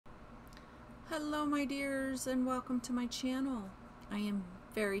Hello my dears, and welcome to my channel. I am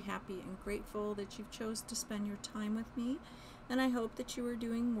very happy and grateful that you've chose to spend your time with me, and I hope that you are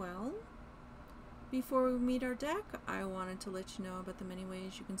doing well. Before we meet our deck, I wanted to let you know about the many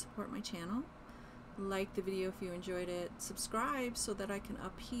ways you can support my channel. Like the video if you enjoyed it, subscribe so that I can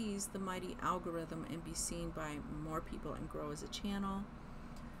appease the mighty algorithm and be seen by more people and grow as a channel.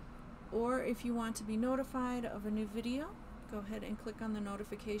 Or if you want to be notified of a new video, go ahead and click on the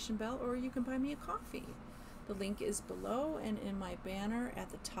notification bell, or you can buy me a coffee. The link is below and in my banner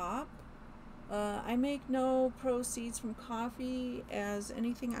at the top. I make no proceeds from coffee, as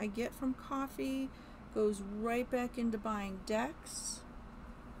anything I get from coffee goes right back into buying decks.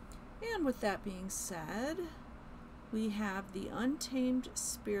 And with that being said, we have the Untamed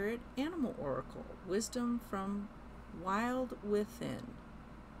Spirit Animal Oracle, Wisdom from Wild Within.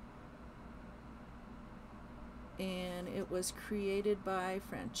 And it was created by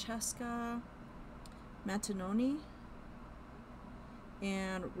Francesca, Matteoni,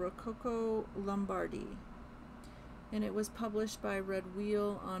 and Rocco Lombardi. And it was published by Red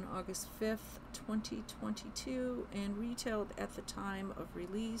Wheel on August 5th, 2022, and retailed at the time of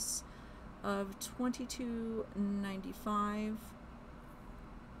release of $22.95.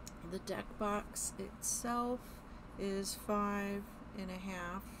 The deck box itself is 5.5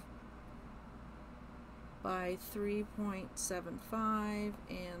 by 3.75,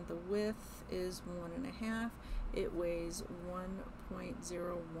 and the width is 1.5. It weighs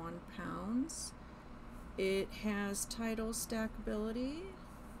 1.01 pounds. It has title stackability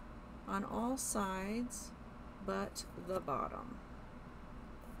on all sides but the bottom,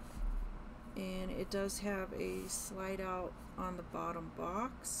 and it does have a slide out on the bottom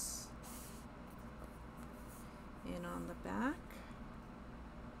box and on the back.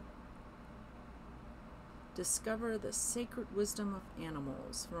 Discover the sacred wisdom of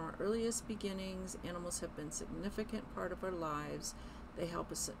animals. From our earliest beginnings, animals have been a significant part of our lives. They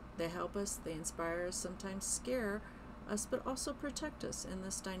help us, they inspire us, sometimes scare us, but also protect us. In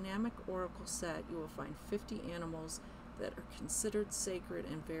this dynamic oracle set, you will find 50 animals that are considered sacred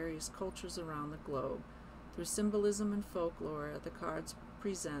in various cultures around the globe. Through symbolism and folklore, the cards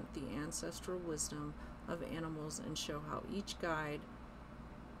present the ancestral wisdom of animals and show how each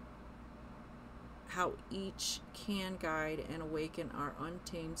can guide and awaken our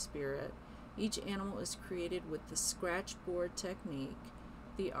untamed spirit. Each animal is created with the scratch board technique.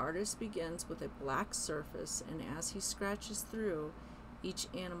 The artist begins with a black surface, and as he scratches through, each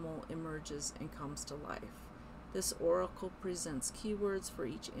animal emerges and comes to life. This oracle presents keywords for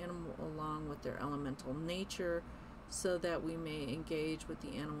each animal along with their elemental nature, so that we may engage with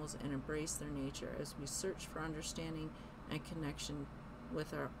the animals and embrace their nature as we search for understanding and connection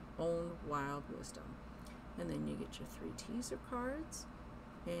with our own wild wisdom. And then you get your 3 teaser cards,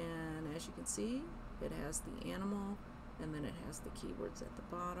 and as you can see, it has the animal and then it has the keywords at the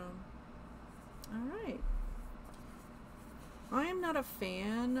bottom. Alright, I am not a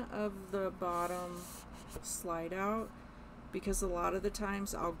fan of the bottom slide out, because a lot of the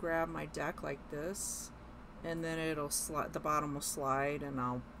times I'll grab my deck like this and then it'll slide, the bottom will slide, and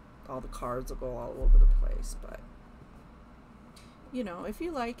all the cards will go all over the place. But you know, if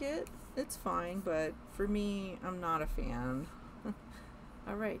you like it, it's fine, but for me, I'm not a fan.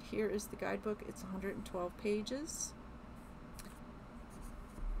 Alright, here is the guidebook. It's 112 pages.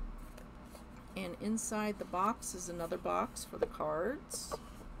 And inside the box is another box for the cards.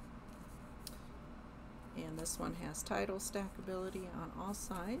 And this one has title stackability on all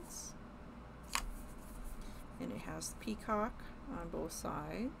sides. And it has the peacock on both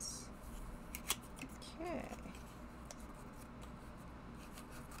sides. Okay.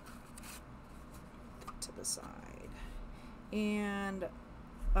 To the side, and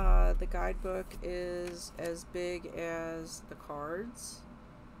the guidebook is as big as the cards,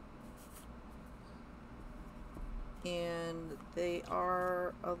 and they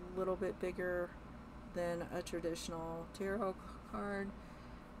are a little bit bigger than a traditional tarot card.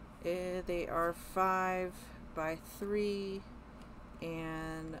 They are 5 by 3,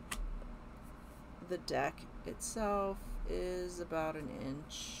 and the deck itself is about an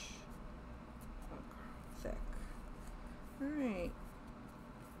inch thick. Alright,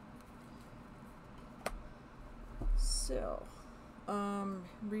 so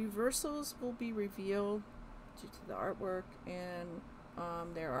reversals will be revealed due to the artwork, and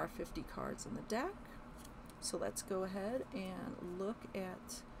there are 50 cards in the deck. So let's go ahead and look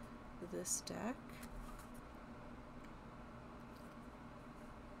at this deck.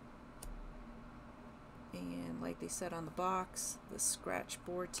 And like they said on the box, the scratch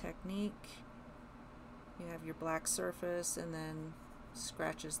board technique. You have your black surface and then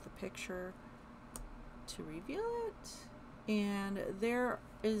scratches the picture. to reveal it. And there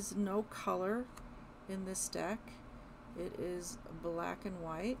is no color in this deck. It is black and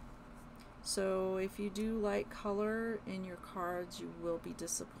white. So if you do like color in your cards, you will be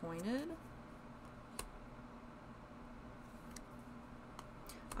disappointed.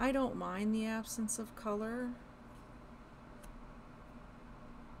 I don't mind the absence of color,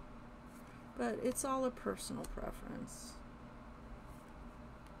 but it's all a personal preference.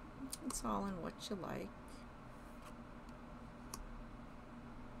 It's all in what you like.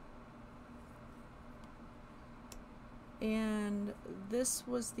 And this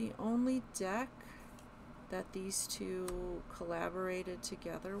was the only deck that these two collaborated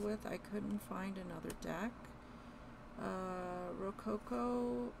together with. I couldn't find another deck.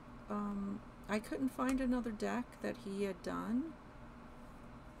 Rocco, I couldn't find another deck that he had done.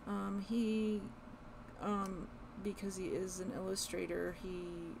 Because he is an illustrator,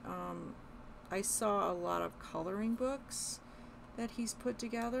 I saw a lot of coloring books that he's put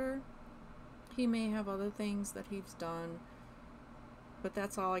together. He may have other things that he's done, but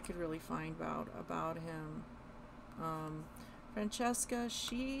that's all I could really find about him. Francesca,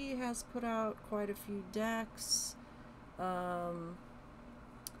 she has put out quite a few decks.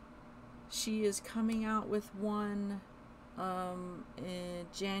 She is coming out with one in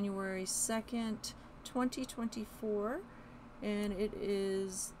January 2nd, 2024, and it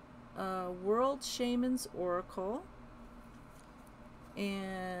is World Shaman's Oracle,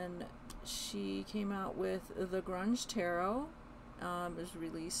 and she came out with the Grunge Tarot. It was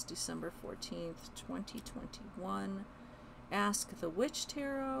released December 14th, 2021. Ask the Witch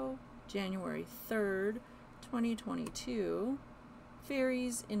Tarot, January 3rd, 2022.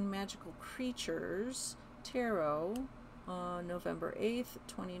 Fairies and Magical Creatures Tarot, November 8th,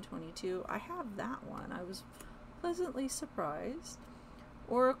 2022. I have that one. I was pleasantly surprised.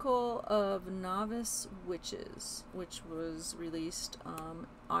 Oracle of Novice Witches, which was released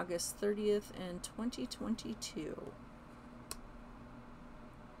August 30th in 2022.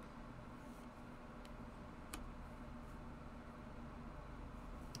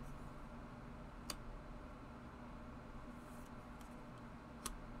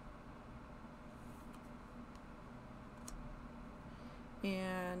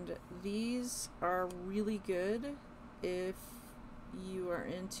 And these are really good if you are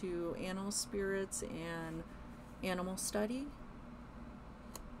into animal spirits and animal study.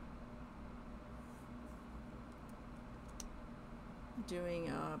 Doing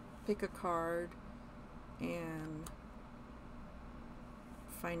a pick a card and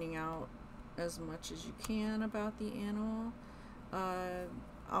finding out as much as you can about the animal.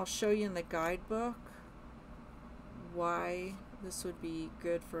 I'll show you in the guidebook why this would be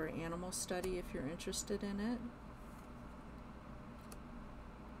good for animal study if you're interested in it.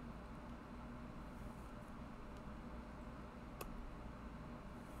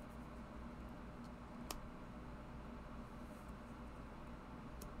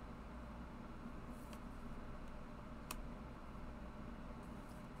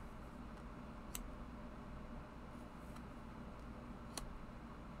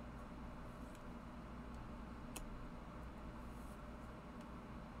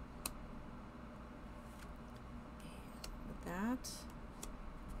 That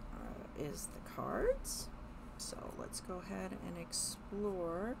is the cards. So let's go ahead and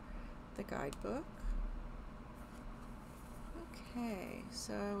explore the guidebook. Okay,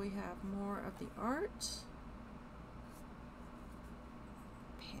 so we have more of the art.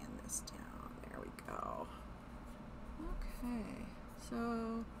 Pan this down. There we go. Okay,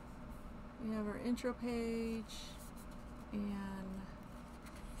 so we have our intro page and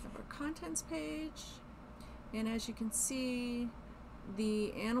have our contents page. And as you can see,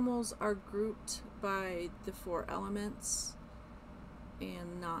 the animals are grouped by the 4 elements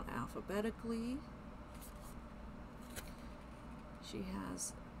and not alphabetically. She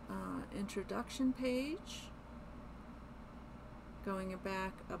has an introduction page going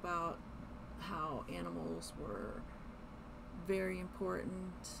back about how animals were very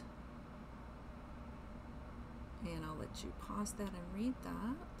important. And I'll let you pause that and read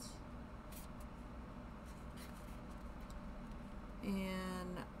that.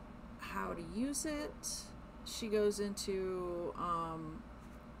 And how to use it. She goes into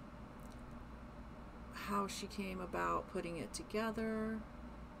how she came about putting it together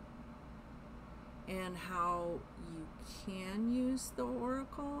and how you can use the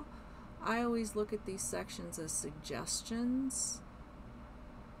oracle. I always look at these sections as suggestions,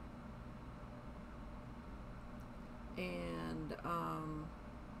 and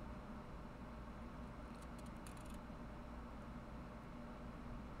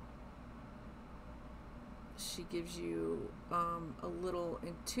she gives you a little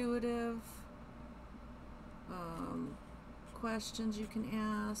intuitive questions you can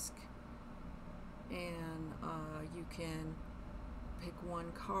ask, and you can pick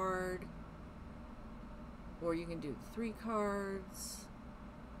one card, or you can do 3 cards,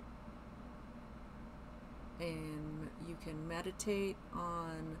 and you can meditate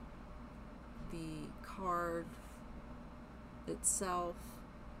on the card itself,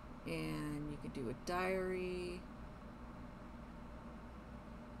 and you can do a diary,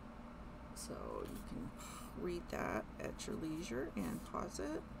 so you can read that at your leisure and pause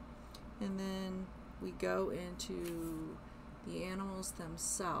it. And then we go into the animals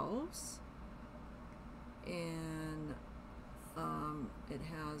themselves, and it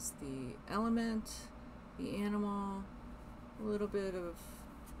has the element, the animal, a little bit of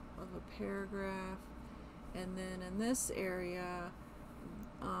a paragraph, and then in this area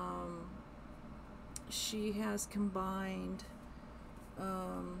she has combined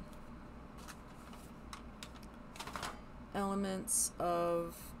elements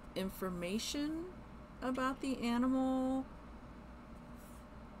of information about the animal.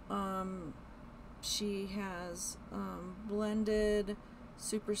 She has blended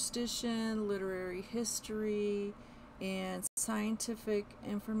superstition, literary history, and scientific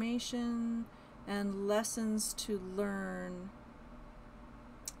information, and lessons to learn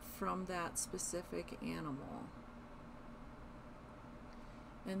from that specific animal.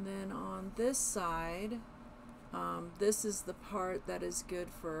 And then on this side, this is the part that is good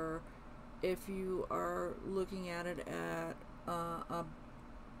for if you are looking at it at a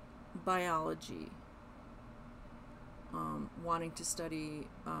biology, wanting to study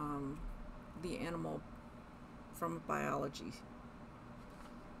the animal from a biology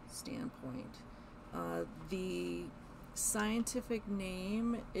standpoint. The scientific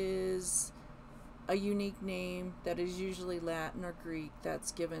name is a unique name that is usually Latin or Greek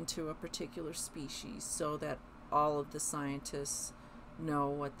that's given to a particular species, so that all of the scientists know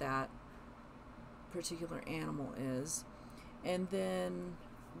what that particular animal is. And then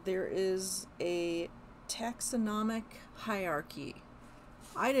there is a taxonomic hierarchy.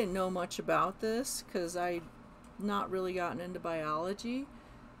 I didn't know much about this because I'd not really gotten into biology,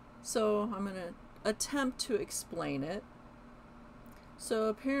 so I'm going to attempt to explain it. So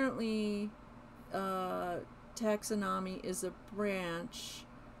apparently taxonomy is a branch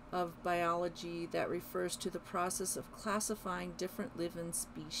of biology that refers to the process of classifying different living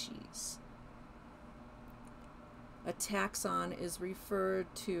species. A taxon is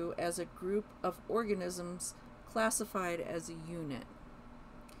referred to as a group of organisms classified as a unit.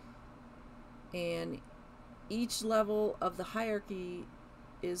 And each level of the hierarchy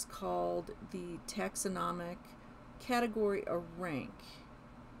is called the taxonomic category or rank.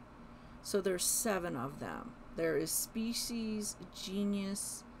 So there's 7 of them. There is species,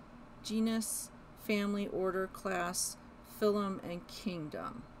 genus, family, order, class, phylum, and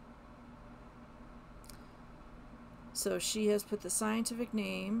kingdom. So she has put the scientific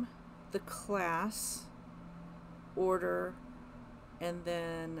name, the class, order, and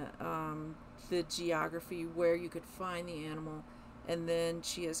then the geography where you could find the animal, and then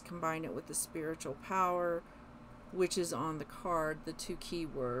she has combined it with the spiritual power, which is on the card, the 2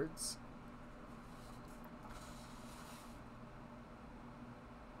 keywords.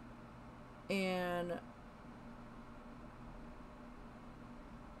 And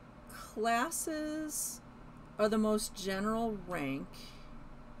classes are the most general rank,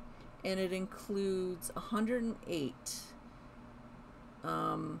 and it includes 108.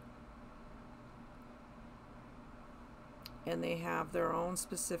 And they have their own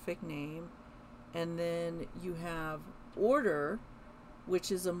specific name. And then you have order,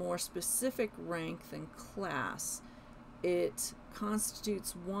 which is a more specific rank than class. It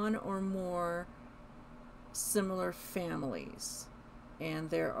constitutes 1 or more similar families, and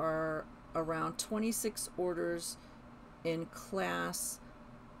there are around 26 orders in class,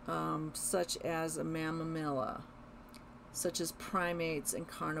 such as a Mammalia, such as primates and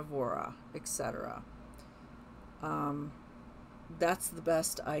carnivora, etc. That's the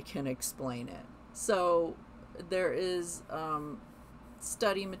best I can explain it. So there is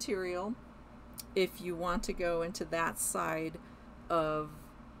study material if you want to go into that side of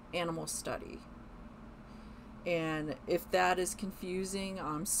animal study. And if that is confusing,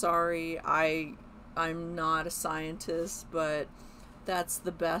 I'm sorry. I'm not a scientist, but that's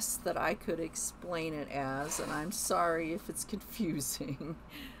the best that I could explain it as, and I'm sorry if it's confusing.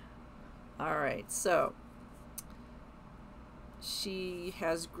 All right, so she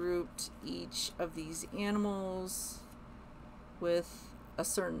has grouped each of these animals with a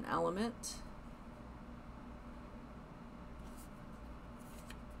certain element.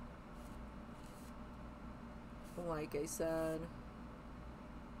 like I said.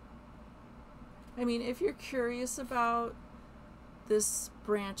 I mean, if you're curious about this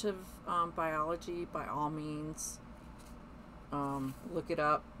branch of biology, by all means, look it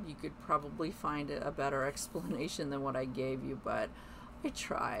up. You could probably find a better explanation than what I gave you, but I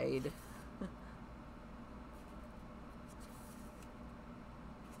tried.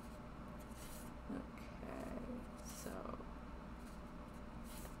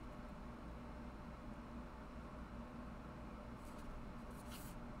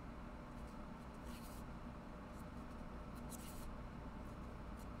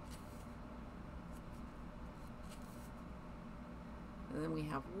 And then we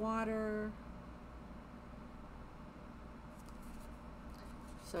have water.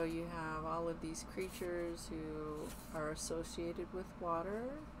 So you have all of these creatures who are associated with water.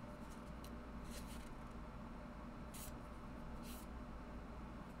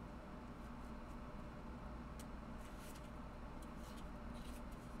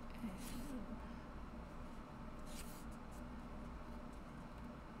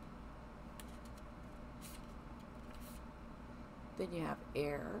 Then you have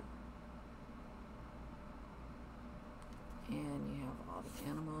air, and you have all the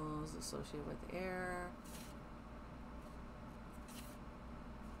animals associated with air.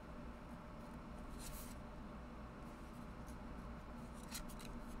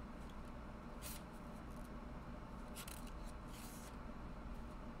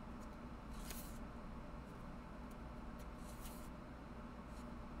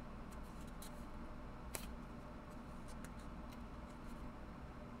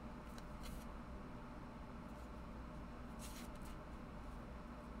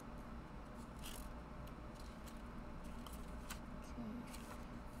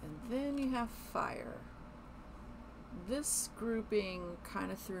 Then you have fire. This grouping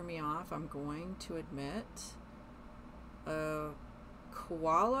kind of threw me off, I'm going to admit.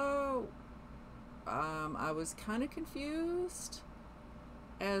 Koala, I was kind of confused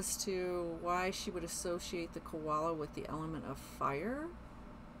as to why she would associate the koala with the element of fire,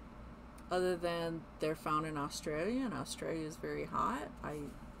 other than they're found in Australia, and Australia is very hot. I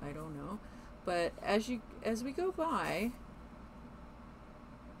don't know. But as we go by,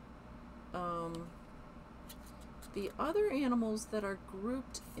 the other animals that are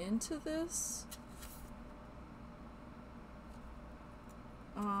grouped into this,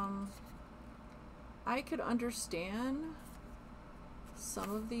 I could understand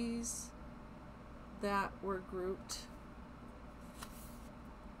some of these that were grouped,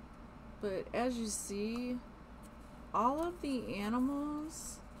 but as you see, all of the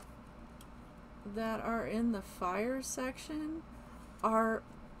animals that are in the fire section are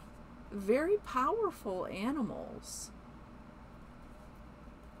very powerful animals.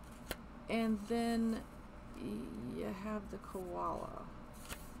 And then you have the koala.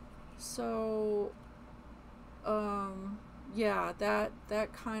 So yeah, that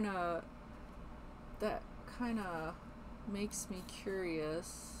kind of makes me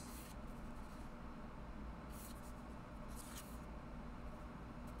curious.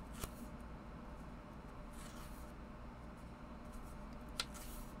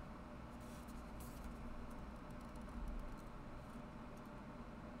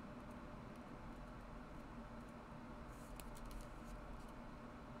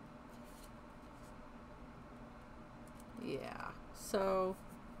 Yeah, so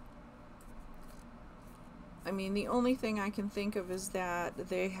I mean, the only thing I can think of is that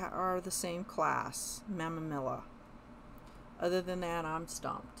they are the same class, Mamamilla. Other than that, I'm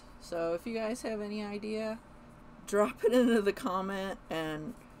stumped. So if you guys have any idea, drop it into the comment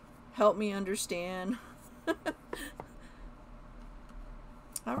and help me understand.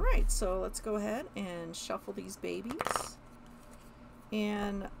 Alright, so let's go ahead and shuffle these babies.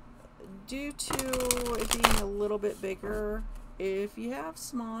 And due to it being a little bit bigger, if you have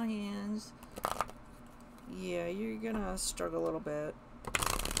small hands, yeah, you're gonna struggle a little bit.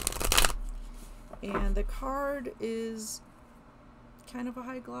 And the card is kind of a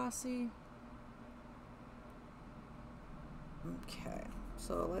high glossy. Okay,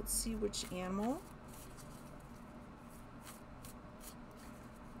 so let's see which animal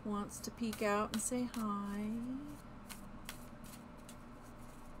wants to peek out and say hi.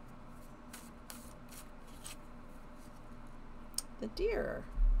 The deer,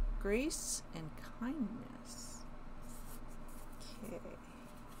 grace and kindness. Okay.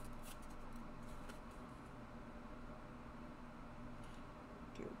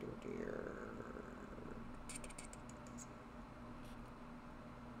 Deer.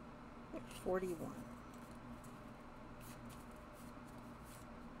 41.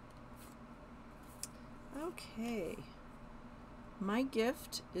 Okay. My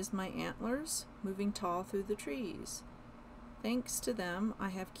gift is my antlers moving tall through the trees. Thanks to them, I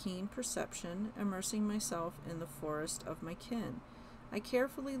have keen perception, immersing myself in the forest of my kin. I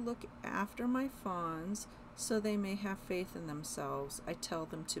carefully look after my fawns so they may have faith in themselves. I tell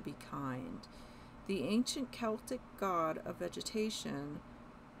them to be kind. The ancient Celtic god of vegetation,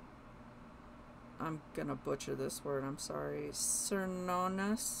 I'm gonna butcher this word, I'm sorry,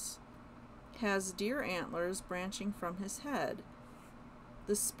 Cernunnos, has deer antlers branching from his head.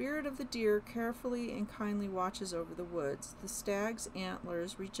 The spirit of the deer carefully and kindly watches over the woods. The stag's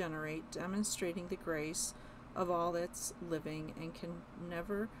antlers regenerate, demonstrating the grace of all that's living and can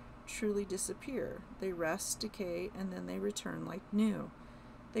never truly disappear. They rest, decay, and then they return like new.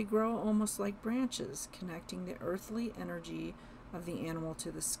 They grow almost like branches, connecting the earthly energy of the animal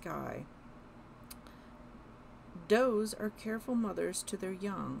to the sky. Does are careful mothers to their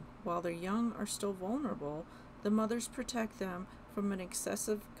young. While their young are still vulnerable, the mothers protect them from an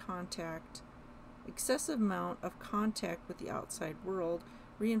excessive amount of contact with the outside world,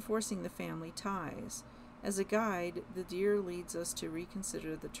 reinforcing the family ties. As a guide, the deer leads us to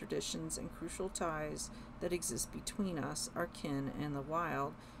reconsider the traditions and crucial ties that exist between us, our kin, and the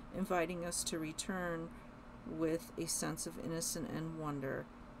wild, inviting us to return with a sense of innocence and wonder.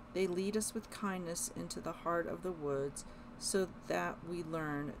 They lead us with kindness into the heart of the woods so that we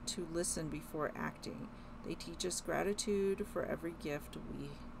learn to listen before acting. They teach us gratitude for every gift we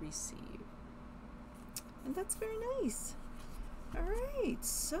receive. And that's very nice. All right,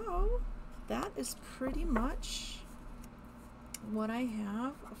 so that is pretty much what I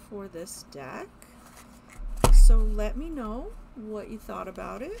have for this deck. So let me know what you thought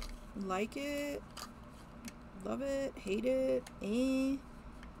about it. Like it, love it, hate it, and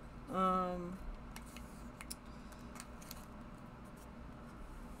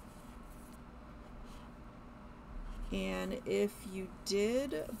if you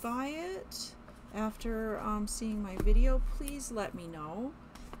did buy it after seeing my video, please let me know,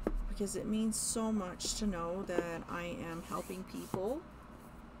 because it means so much to know that I am helping people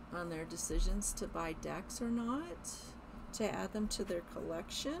on their decisions to buy decks or not, to add them to their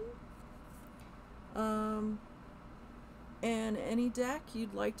collection. And any deck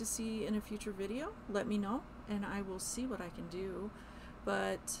you'd like to see in a future video, let me know and I will see what I can do.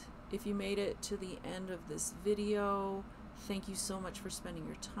 But if you made it to the end of this video, thank you so much for spending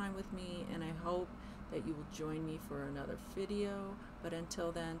your time with me, and I hope that you will join me for another video. But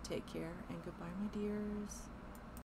until then, take care and goodbye, my dears.